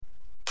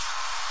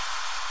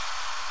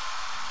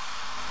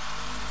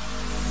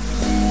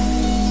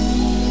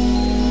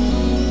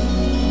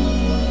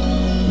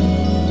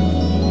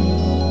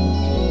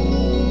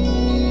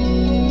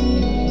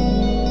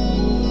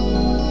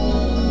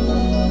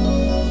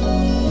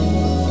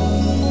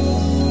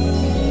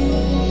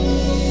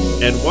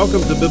And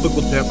welcome to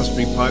Biblical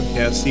Tapestry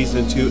Podcast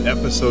Season 2,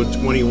 Episode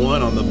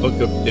 21 on the Book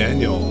of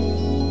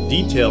Daniel,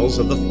 Details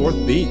of the Fourth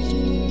Beast.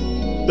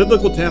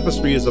 Biblical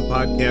Tapestry is a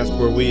podcast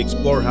where we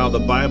explore how the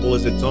Bible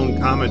is its own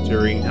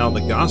commentary and how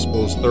the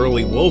Gospel is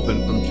thoroughly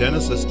woven from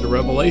Genesis to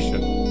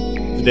Revelation.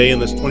 Today in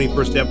this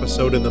 21st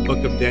episode in the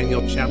Book of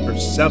Daniel, Chapter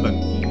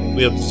 7,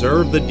 we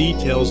observe the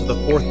details of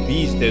the fourth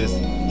beast that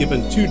is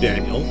given to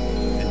Daniel,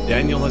 and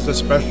Daniel has a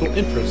special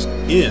interest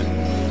in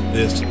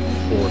this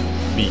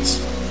fourth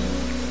beast.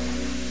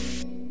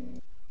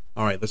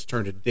 All right, let's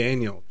turn to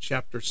Daniel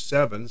chapter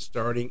 7,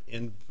 starting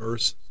in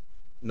verse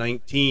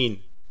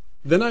 19.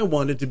 Then I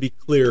wanted to be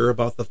clear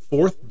about the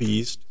fourth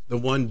beast, the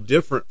one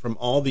different from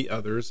all the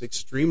others,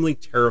 extremely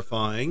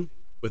terrifying,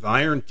 with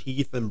iron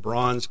teeth and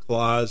bronze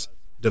claws,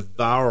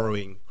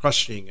 devouring,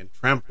 crushing, and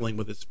trampling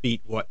with its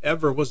feet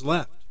whatever was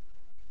left.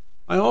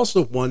 I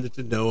also wanted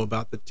to know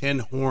about the 10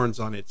 horns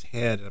on its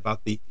head, and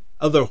about the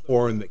other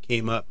horn that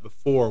came up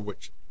before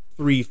which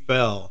 3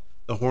 fell,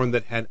 the horn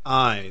that had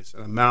eyes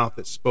and a mouth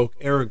that spoke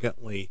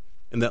arrogantly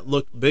and that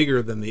looked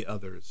bigger than the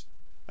others.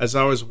 As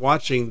I was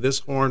watching, this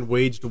horn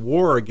waged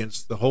war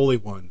against the holy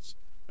ones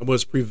and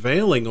was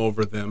prevailing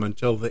over them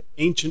until the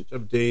Ancient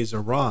of Days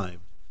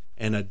arrived,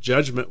 and a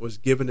judgment was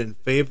given in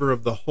favor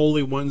of the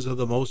holy ones of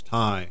the Most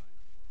High.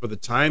 For the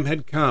time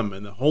had come,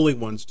 and the holy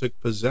ones took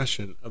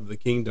possession of the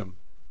kingdom.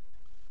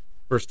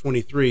 Verse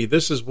 23,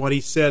 this is what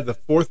he said, the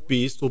fourth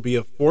beast will be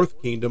a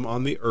fourth kingdom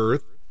on the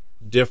earth,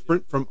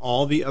 different from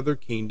all the other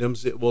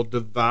kingdoms. It will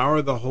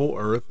devour the whole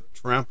earth,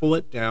 trample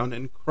it down,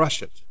 and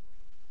crush it.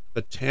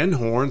 The 10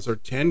 horns are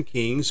 10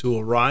 kings who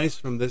will rise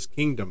from this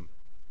kingdom.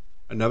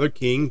 Another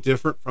king,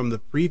 different from the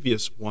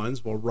previous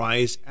ones, will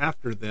rise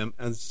after them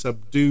and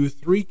subdue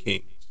 3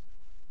 kings.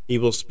 He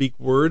will speak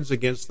words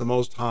against the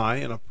Most High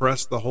and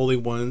oppress the holy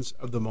ones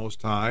of the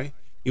Most High.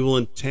 He will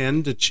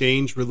intend to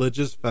change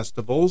religious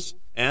festivals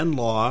and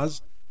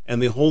laws,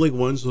 and the holy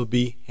ones will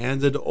be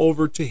handed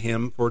over to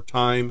him for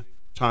times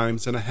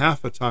and a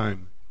half a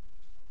time.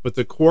 But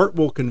the court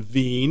will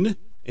convene,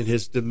 and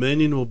his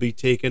dominion will be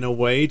taken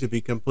away to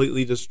be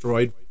completely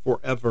destroyed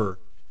forever.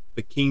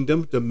 The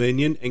kingdom,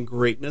 dominion, and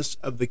greatness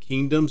of the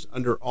kingdoms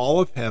under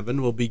all of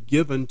heaven will be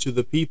given to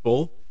the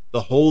people,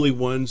 the holy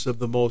ones of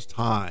the Most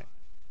High.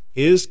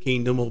 His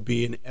kingdom will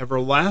be an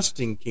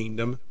everlasting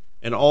kingdom,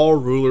 and all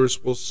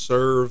rulers will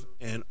serve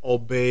and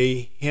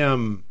obey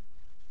him.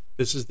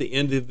 This is the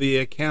end of the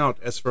account.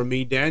 As for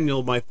me,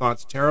 Daniel, my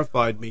thoughts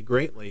terrified me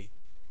greatly,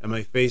 and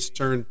my face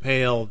turned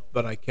pale,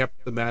 but I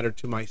kept the matter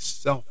to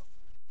myself.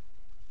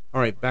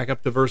 All right, back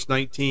up to verse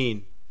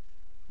 19.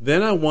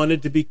 Then I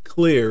wanted to be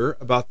clear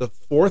about the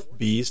fourth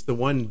beast, the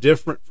one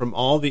different from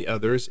all the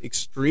others,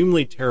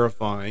 extremely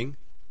terrifying,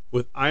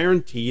 with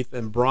iron teeth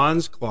and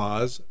bronze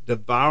claws,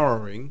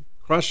 devouring,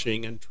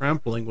 crushing, and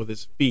trampling with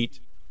his feet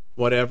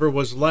whatever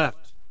was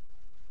left.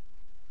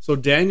 So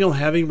Daniel,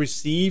 having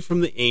received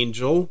from the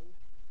angel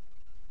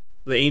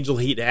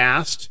he'd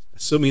asked,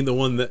 assuming the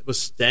one that was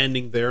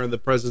standing there in the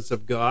presence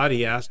of God,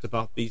 he asked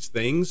about these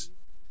things.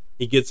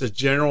 He gets a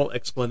general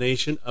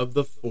explanation of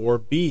the 4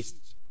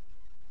 beasts.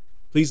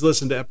 Please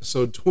listen to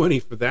episode 20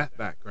 for that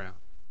background.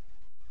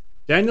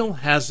 Daniel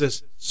has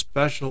this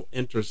special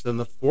interest in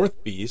the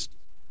 4th beast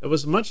that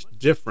was much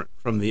different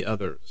from the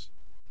others.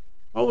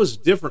 What was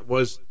different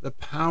was the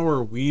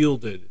power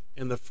wielded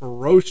and the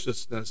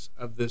ferociousness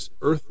of this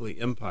earthly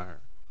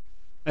empire.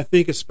 I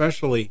think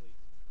especially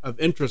of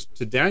interest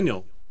to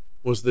Daniel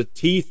was the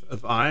teeth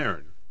of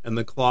iron and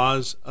the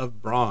claws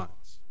of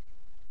bronze.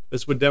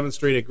 This would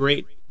demonstrate a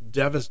great,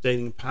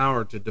 devastating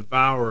power to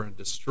devour and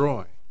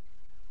destroy.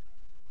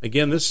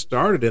 Again, this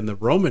started in the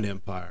Roman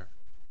Empire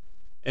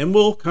and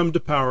will come to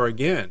power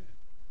again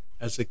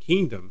as the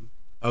kingdom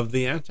of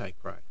the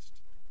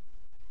Antichrist.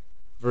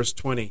 Verse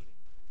 20.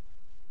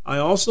 I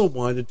also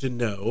wanted to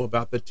know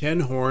about the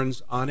 10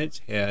 horns on its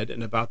head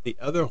and about the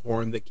other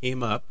horn that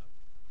came up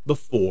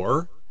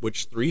before,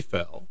 which 3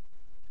 fell,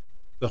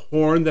 the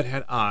horn that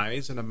had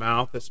eyes and a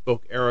mouth that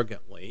spoke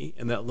arrogantly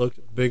and that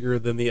looked bigger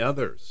than the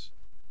others.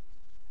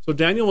 So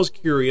Daniel was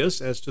curious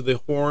as to the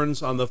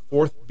horns on the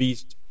 4th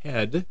beast's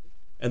head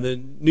and the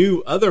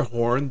new other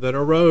horn that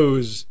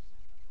arose.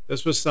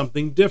 This was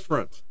something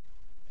different,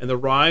 and the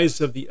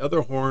rise of the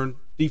other horn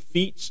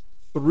defeats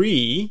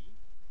 3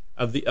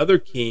 of the other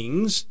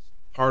kings,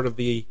 part of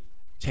the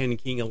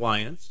 10-king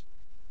alliance,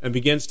 and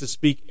begins to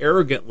speak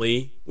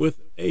arrogantly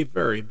with a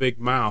very big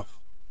mouth.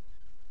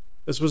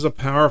 This was a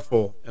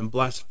powerful and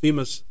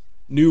blasphemous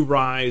new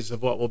rise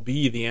of what will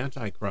be the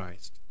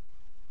Antichrist.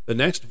 The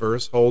next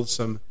verse holds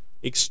some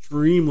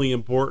extremely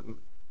important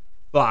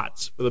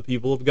thoughts for the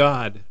people of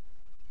God.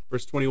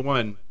 Verse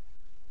 21,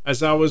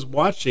 as I was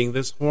watching,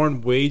 this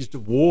horn waged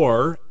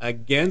war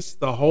against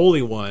the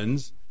holy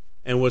ones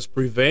and was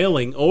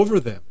prevailing over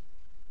them.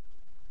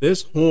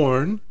 This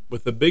horn,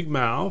 with the big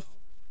mouth,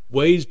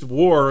 waged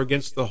war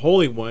against the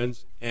holy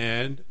ones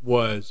and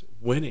was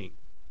winning.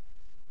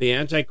 The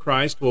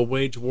Antichrist will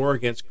wage war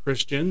against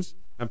Christians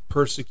and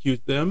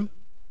persecute them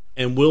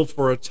and will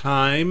for a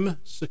time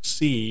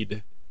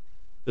succeed.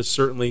 This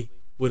certainly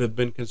would have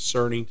been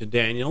concerning to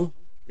Daniel.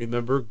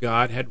 Remember,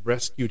 God had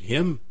rescued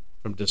him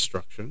from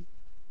destruction.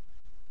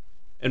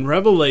 In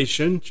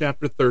Revelation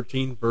chapter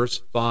 13,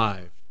 verse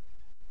 5,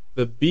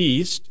 the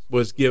beast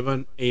was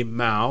given a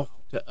mouth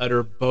to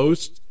utter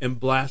boasts and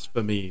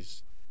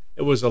blasphemies.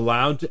 It was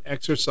allowed to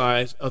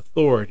exercise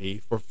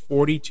authority for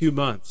 42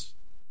 months.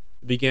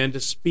 It began to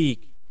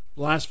speak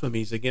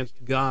blasphemies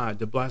against God,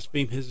 to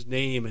blaspheme his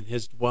name and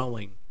his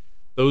dwelling,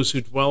 those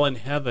who dwell in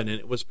heaven, and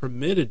it was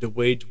permitted to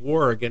wage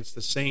war against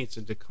the saints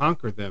and to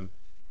conquer them.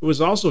 It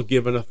was also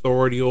given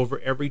authority over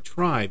every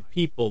tribe,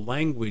 people,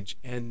 language,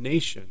 and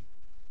nation.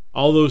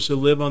 All those who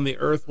live on the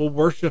earth will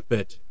worship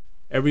it.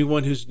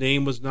 Everyone whose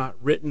name was not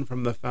written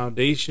from the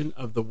foundation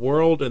of the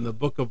world in the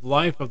book of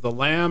life of the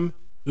Lamb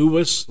who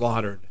was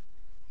slaughtered.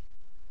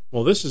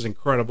 Well, this is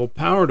incredible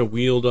power to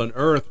wield on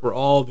earth, where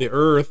all the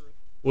earth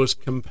was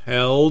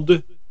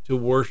compelled to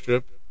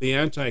worship the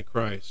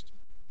Antichrist.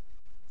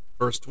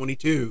 Verse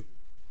 22,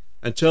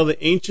 until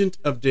the Ancient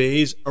of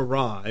Days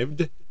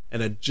arrived,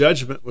 and a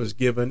judgment was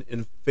given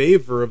in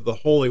favor of the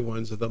holy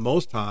ones of the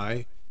Most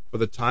High, for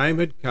the time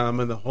had come,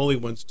 and the holy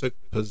ones took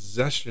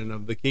possession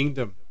of the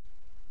kingdom.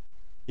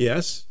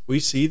 Yes, we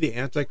see the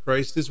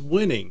Antichrist is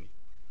winning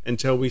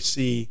until we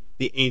see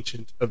the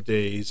Ancient of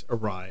Days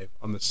arrive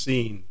on the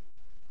scene.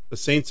 The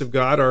saints of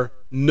God are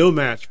no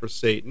match for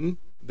Satan.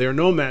 They are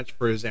no match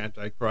for his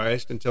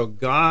Antichrist until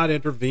God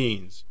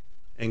intervenes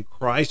and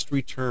Christ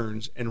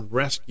returns and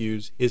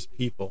rescues his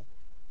people.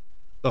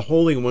 The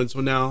holy ones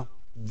will now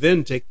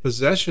then take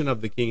possession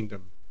of the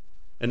kingdom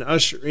and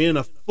usher in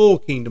a full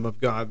kingdom of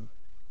God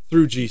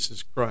through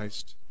Jesus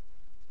Christ.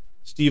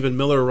 Stephen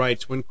Miller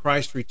writes, when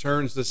Christ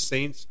returns, the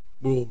saints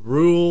will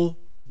rule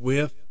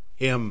with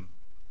him.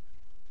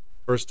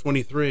 Verse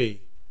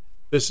 23,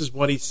 this is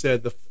what he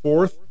said, the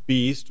fourth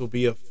beast will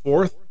be a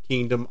fourth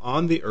kingdom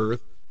on the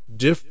earth,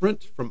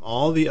 different from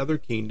all the other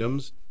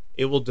kingdoms.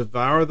 It will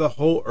devour the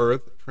whole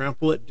earth,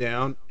 trample it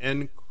down,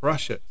 and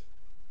crush it.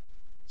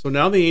 So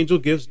now the angel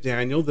gives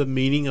Daniel the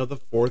meaning of the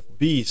fourth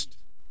beast.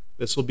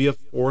 This will be a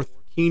fourth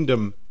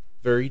kingdom,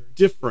 very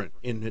different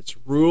in its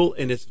rule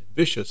and its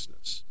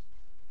viciousness.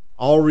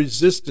 All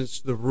resistance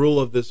to the rule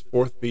of this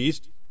fourth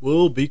beast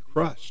will be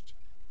crushed.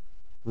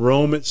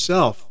 Rome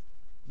itself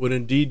would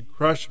indeed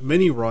crush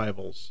many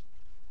rivals,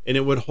 and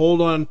it would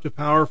hold on to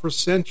power for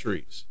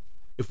centuries.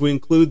 If we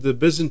include the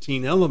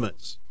Byzantine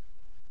elements,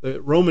 the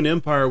Roman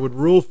Empire would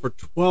rule for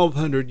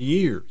 1,200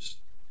 years,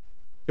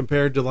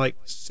 compared to like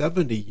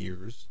 70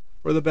 years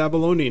for the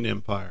Babylonian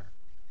Empire.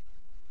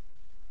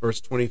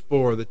 Verse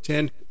 24, the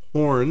 10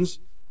 horns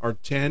are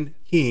 10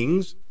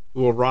 kings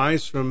who will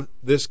rise from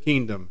this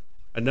kingdom.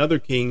 Another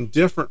king,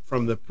 different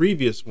from the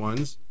previous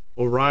ones,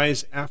 will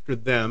rise after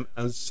them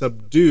and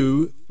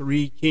subdue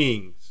 3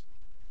 kings.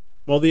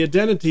 Well, the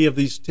identity of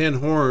these 10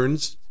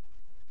 horns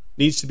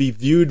needs to be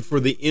viewed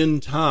for the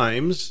end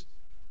times,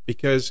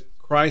 because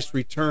Christ's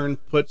return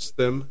puts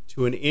them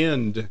to an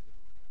end.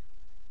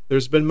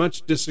 There's been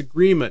much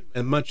disagreement,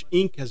 and much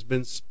ink has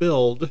been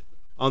spilled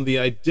on the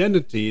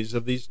identities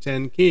of these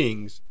 10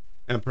 kings,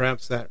 and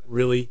perhaps that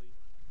really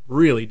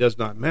does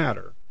not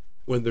matter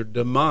when their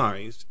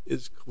demise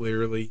is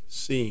clearly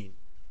seen.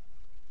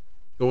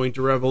 Going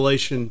to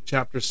Revelation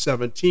chapter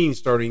 17,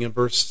 starting in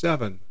verse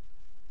 7.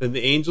 Then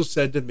the angel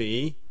said to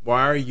me,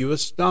 why are you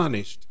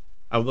astonished?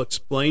 I will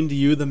explain to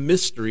you the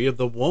mystery of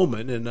the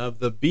woman and of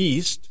the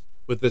beast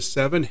with the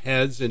 7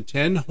 heads and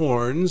 10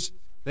 horns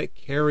that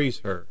carries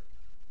her.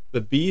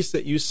 The beast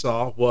that you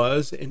saw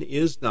was and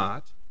is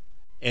not,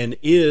 and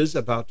is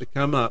about to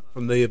come up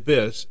from the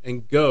abyss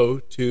and go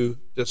to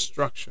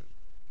destruction.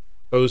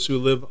 Those who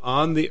live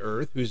on the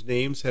earth, whose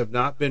names have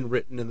not been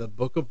written in the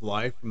book of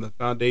life from the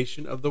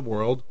foundation of the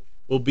world,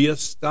 will be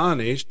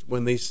astonished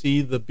when they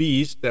see the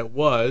beast that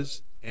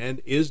was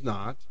and is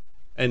not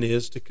and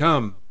is to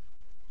come.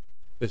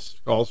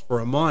 This calls for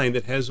a mind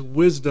that has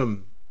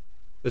wisdom.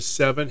 The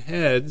 7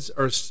 heads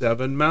are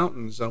 7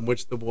 mountains on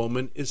which the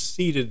woman is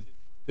seated.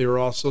 There are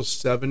also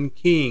 7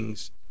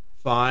 kings.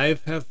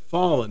 5 have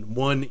fallen,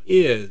 1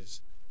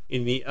 is,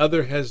 and the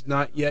other has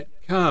not yet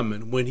come.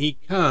 And when he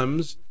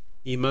comes,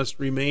 he must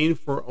remain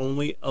for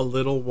only a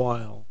little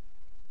while.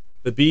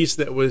 The beast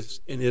that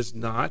was and is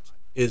not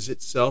is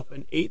itself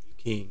an 8th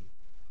king,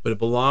 but it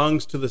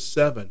belongs to the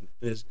 7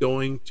 and is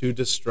going to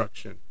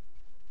destruction.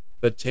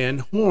 The 10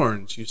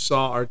 horns you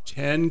saw are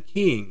 10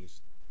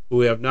 kings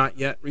who have not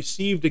yet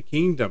received a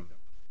kingdom,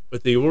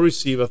 but they will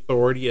receive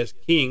authority as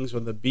kings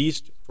on the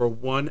beast for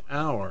 1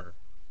 hour.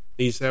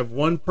 These have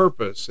one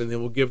purpose, and they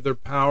will give their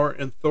power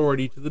and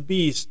authority to the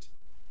beast.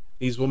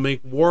 These will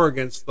make war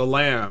against the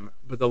Lamb,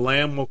 but the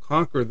Lamb will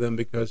conquer them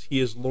because he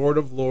is Lord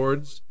of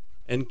lords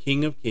and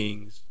King of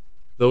kings.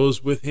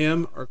 Those with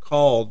him are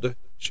called,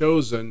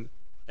 chosen,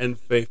 and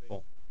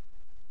faithful.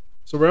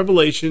 So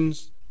Revelation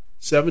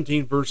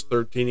 17 verse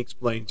 13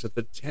 explains that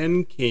the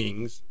 10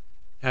 kings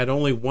had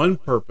only one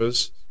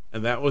purpose,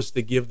 and that was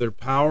to give their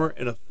power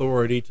and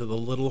authority to the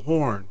little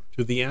horn,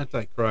 to the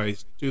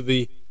Antichrist, to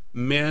the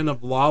man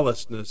of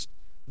lawlessness,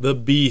 the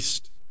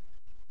beast.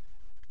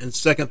 In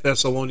 2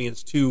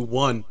 Thessalonians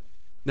 2:1,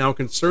 Now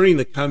concerning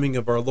the coming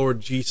of our Lord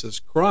Jesus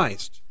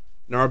Christ,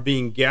 and our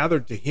being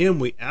gathered to him,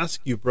 we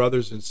ask you,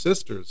 brothers and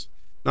sisters,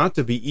 not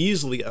to be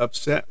easily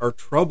upset or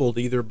troubled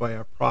either by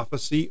a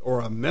prophecy or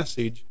a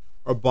message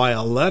or by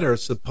a letter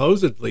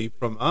supposedly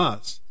from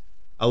us,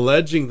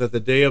 alleging that the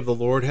day of the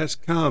Lord has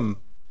come.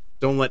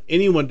 Don't let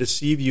anyone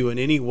deceive you in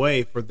any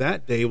way, for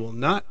that day will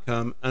not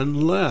come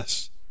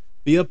unless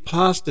the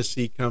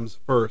apostasy comes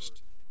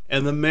first,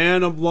 and the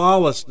man of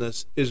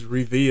lawlessness is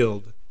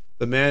revealed,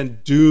 the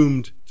man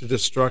doomed to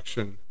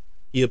destruction.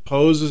 He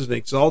opposes and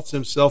exalts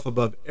himself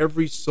above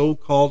every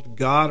so-called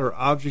God or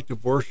object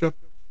of worship,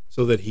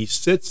 so that he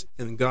sits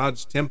in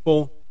God's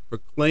temple,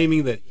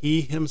 proclaiming that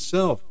he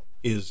himself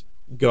is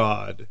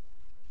God.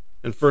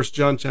 And 1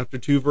 John chapter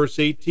 2, verse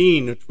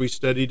 18, which we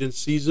studied in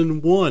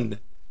season 1.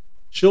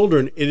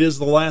 Children, it is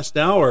the last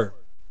hour,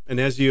 and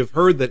as you have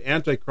heard that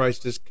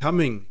Antichrist is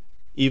coming,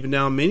 even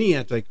now many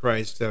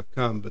Antichrists have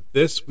come, but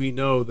this we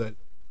know that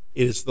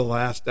it is the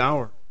last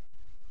hour.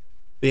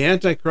 The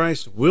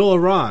Antichrist will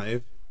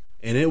arrive,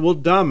 and it will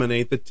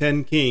dominate the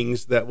 10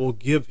 kings that will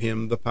give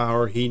him the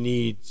power he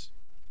needs.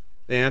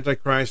 The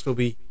Antichrist will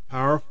be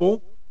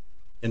powerful,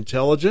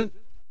 intelligent,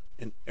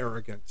 and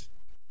arrogant.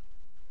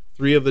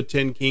 3 of the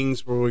 10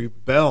 kings will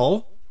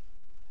rebel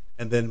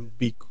and then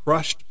be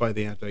crushed by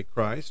the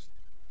Antichrist.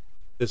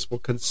 This will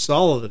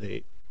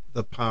consolidate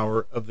the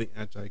power of the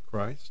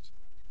Antichrist.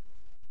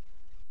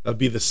 That would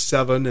be the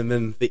 7, and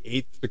then the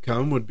 8th to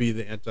come would be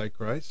the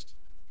Antichrist.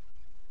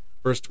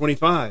 Verse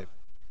 25,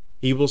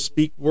 he will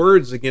speak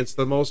words against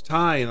the Most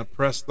High and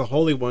oppress the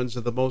holy ones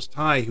of the Most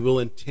High. He will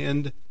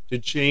intend to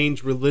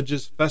change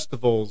religious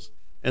festivals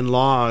and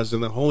laws,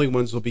 and the holy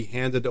ones will be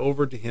handed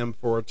over to him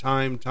for a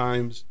time,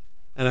 times,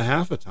 and a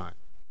half a time.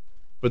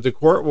 But the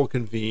court will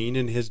convene,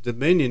 and his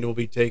dominion will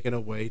be taken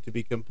away to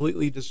be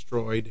completely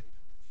destroyed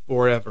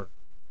forever.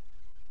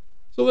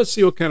 So let's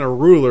see what kind of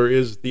ruler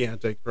is the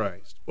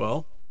Antichrist.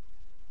 Well,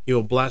 he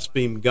will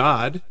blaspheme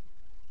God.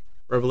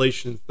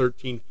 Revelation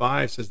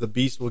 13:5 says the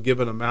beast will give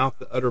it a mouth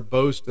to utter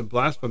boast and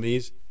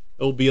blasphemies.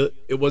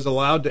 It was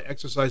allowed to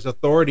exercise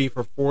authority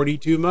for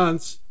 42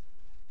 months,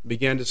 and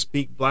began to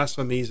speak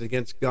blasphemies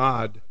against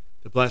God,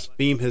 to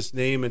blaspheme his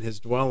name and his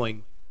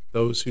dwelling,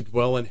 those who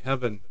dwell in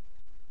heaven.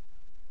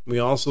 We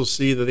also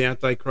see that the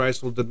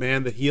Antichrist will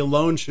demand that he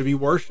alone should be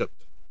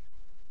worshipped.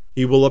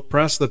 He will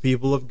oppress the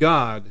people of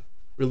God.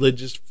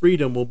 Religious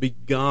freedom will be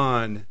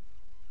gone,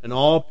 and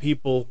all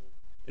people,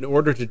 in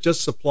order to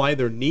just supply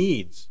their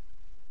needs,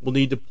 will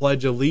need to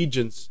pledge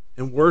allegiance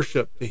and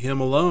worship to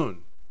him alone.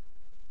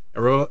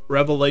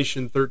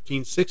 Revelation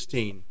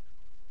 13:16,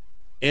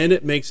 and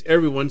it makes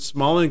everyone,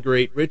 small and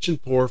great, rich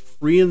and poor,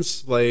 free and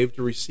slave,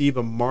 to receive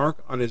a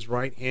mark on his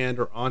right hand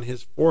or on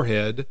his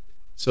forehead,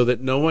 so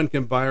that no one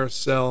can buy or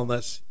sell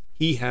unless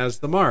he has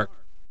the mark,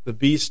 the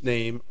beast's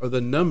name, or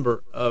the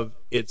number of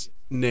its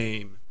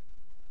name.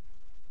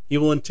 He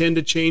will intend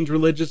to change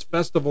religious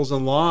festivals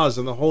and laws,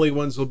 and the holy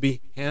ones will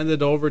be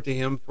handed over to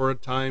him for a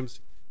time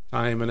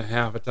and a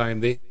half a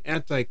time. The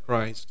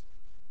Antichrist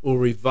will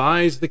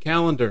revise the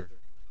calendar.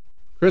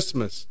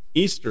 Christmas,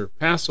 Easter,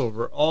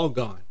 Passover, all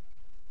gone.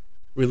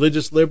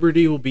 Religious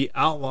liberty will be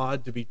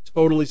outlawed to be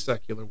totally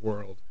secular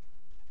world,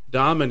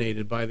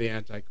 dominated by the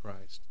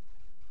Antichrist.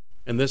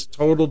 And this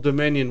total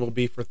dominion will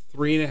be for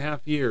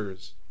 3.5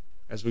 years,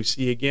 as we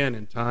see again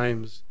in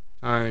times,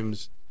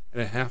 and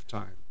a half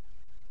time.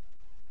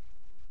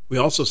 We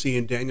also see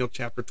in Daniel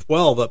chapter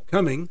 12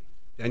 upcoming,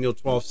 Daniel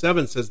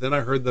 12:7 says, then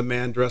I heard the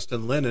man dressed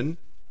in linen,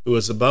 who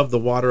was above the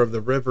water of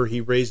the river.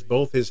 He raised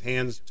both his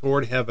hands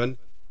toward heaven,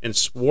 and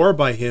swore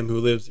by him who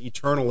lives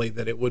eternally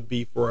that it would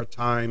be for a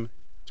time,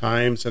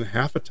 times, and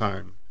half a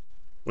time.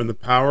 When the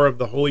power of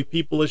the holy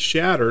people is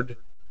shattered,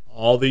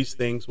 all these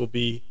things will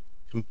be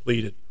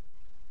completed.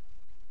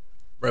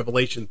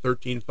 Revelation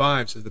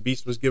 13:5 says the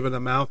beast was given a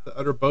mouth to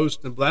utter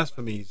boast and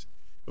blasphemies.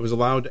 It was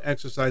allowed to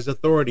exercise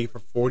authority for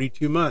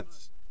 42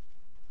 months.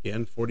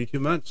 Again, 42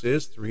 months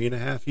is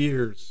 3.5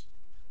 years.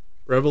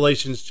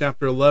 Revelation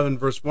chapter 11,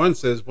 verse 1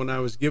 says, when I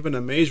was given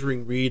a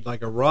measuring reed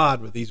like a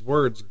rod with these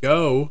words,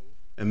 go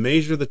and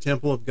measure the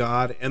temple of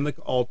God and the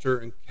altar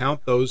and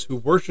count those who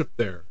worship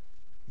there,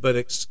 but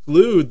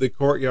exclude the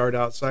courtyard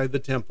outside the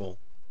temple.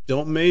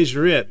 Don't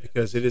measure it,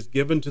 because it is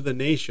given to the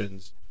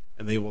nations,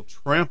 and they will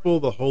trample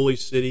the holy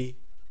city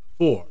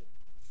for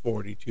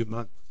 42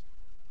 months.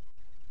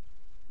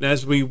 And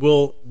as we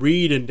will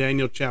read in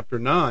Daniel chapter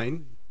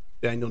 9,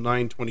 Daniel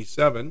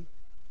 9:27,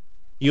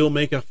 you'll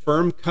make a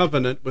firm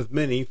covenant with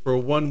many for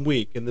 1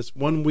 week. And this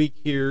 1 week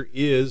here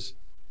is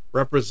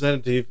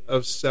representative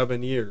of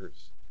 7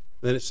 years.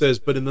 Then it says,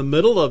 but in the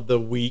middle of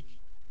the week,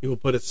 he will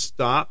put a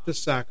stop to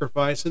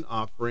sacrifice and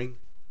offering,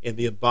 and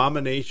the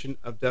abomination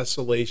of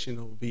desolation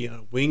will be on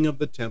a wing of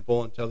the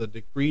temple until the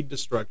decreed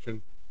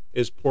destruction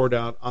is poured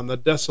out on the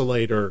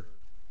desolator.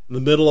 In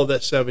the middle of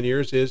that 7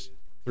 years is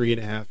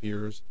 3.5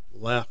 years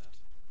left.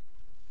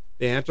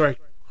 The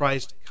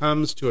Antichrist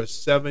comes to a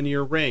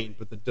 7-year reign,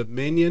 but the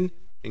dominion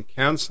and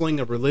counseling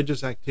of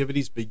religious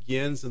activities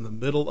begins in the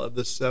middle of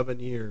the 7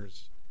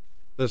 years.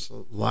 This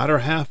latter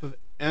half of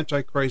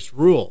Antichrist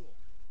rule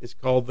is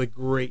called the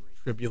Great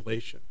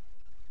Tribulation.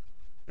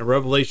 In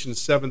Revelation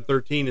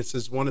 7:13, it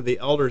says, one of the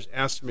elders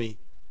asked me,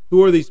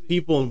 who are these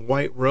people in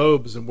white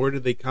robes, and where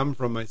did they come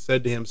from? I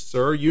said to him,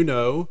 Sir, you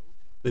know.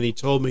 Then he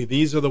told me,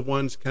 these are the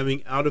ones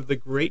coming out of the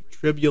Great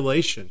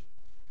Tribulation.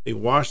 They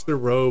washed their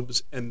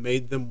robes and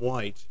made them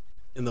white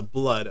in the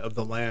blood of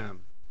the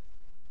Lamb.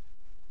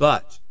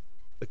 But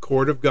the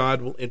court of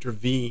God will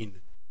intervene,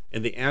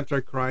 and the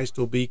Antichrist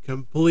will be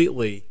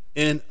completely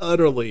and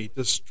utterly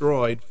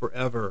destroyed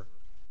forever.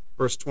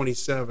 Verse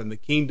 27, the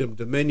kingdom,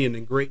 dominion,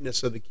 and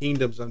greatness of the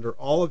kingdoms under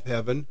all of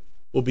heaven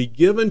will be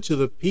given to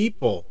the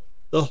people,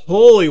 the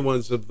holy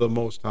ones of the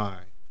Most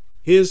High.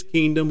 His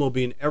kingdom will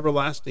be an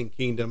everlasting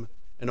kingdom,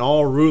 and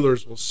all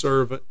rulers will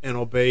serve and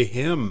obey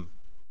him.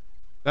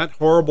 That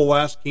horrible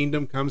last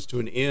kingdom comes to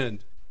an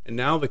end, and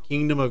now the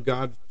kingdom of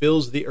God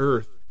fills the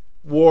earth.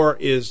 War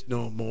is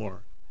no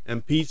more,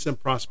 and peace and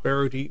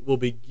prosperity will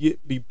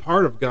be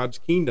part of God's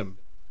kingdom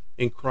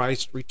in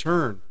Christ's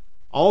return.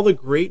 All the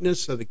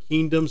greatness of the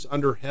kingdoms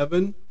under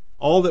heaven,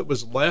 all that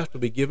was left,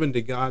 will be given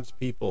to God's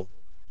people.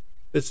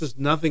 This is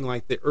nothing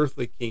like the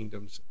earthly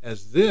kingdoms,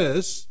 as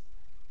this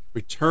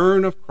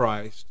return of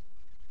Christ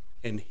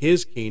and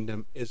his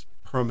kingdom is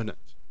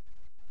permanent.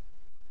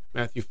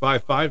 Matthew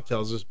 5:5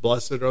 tells us,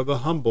 blessed are the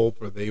humble,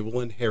 for they will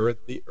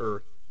inherit the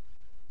earth.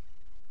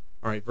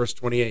 All right, verse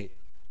 28.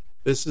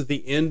 This is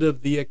the end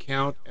of the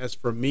account. As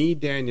for me,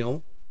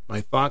 Daniel,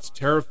 my thoughts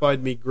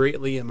terrified me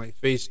greatly, and my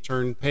face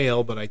turned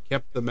pale, but I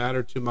kept the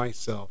matter to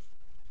myself.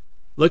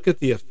 Look at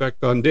the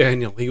effect on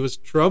Daniel. He was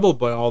troubled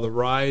by all the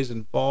rise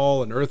and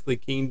fall and earthly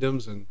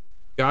kingdoms and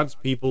God's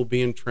people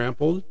being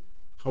trampled.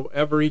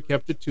 However, he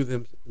kept it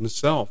to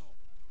himself.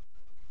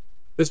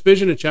 This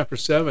vision in chapter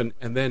 7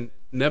 and then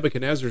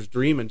Nebuchadnezzar's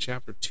dream in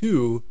chapter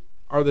 2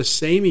 are the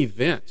same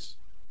events,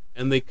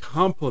 and they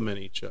complement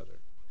each other.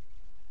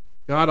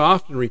 God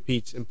often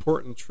repeats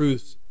important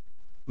truths,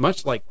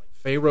 much like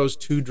Pharaoh's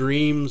 2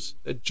 dreams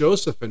that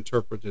Joseph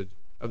interpreted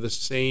of the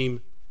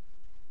same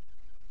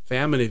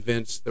famine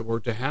events that were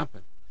to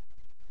happen.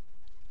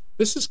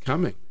 This is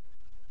coming,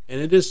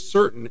 and it is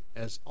certain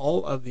as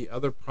all of the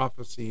other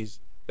prophecies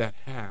that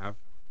have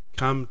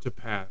come to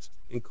pass,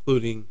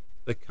 including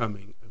the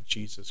coming of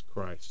Jesus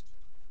Christ.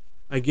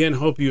 I again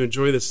hope you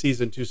enjoy the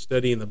Season 2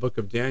 study in the book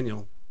of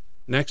Daniel.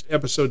 Next,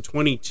 episode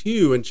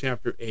 22 in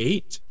chapter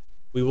 8,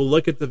 we will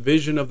look at the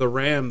vision of the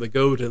ram, the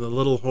goat, and the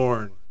little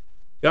horn.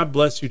 God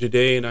bless you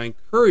today, and I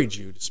encourage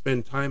you to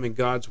spend time in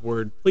God's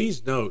Word.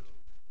 Please note,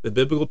 the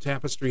Biblical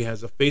Tapestry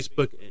has a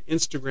Facebook and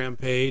Instagram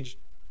page.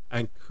 I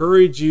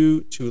encourage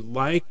you to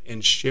like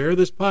and share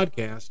this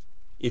podcast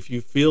if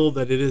you feel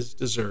that it is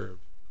deserved.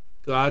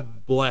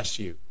 God bless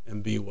you,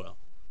 and be well.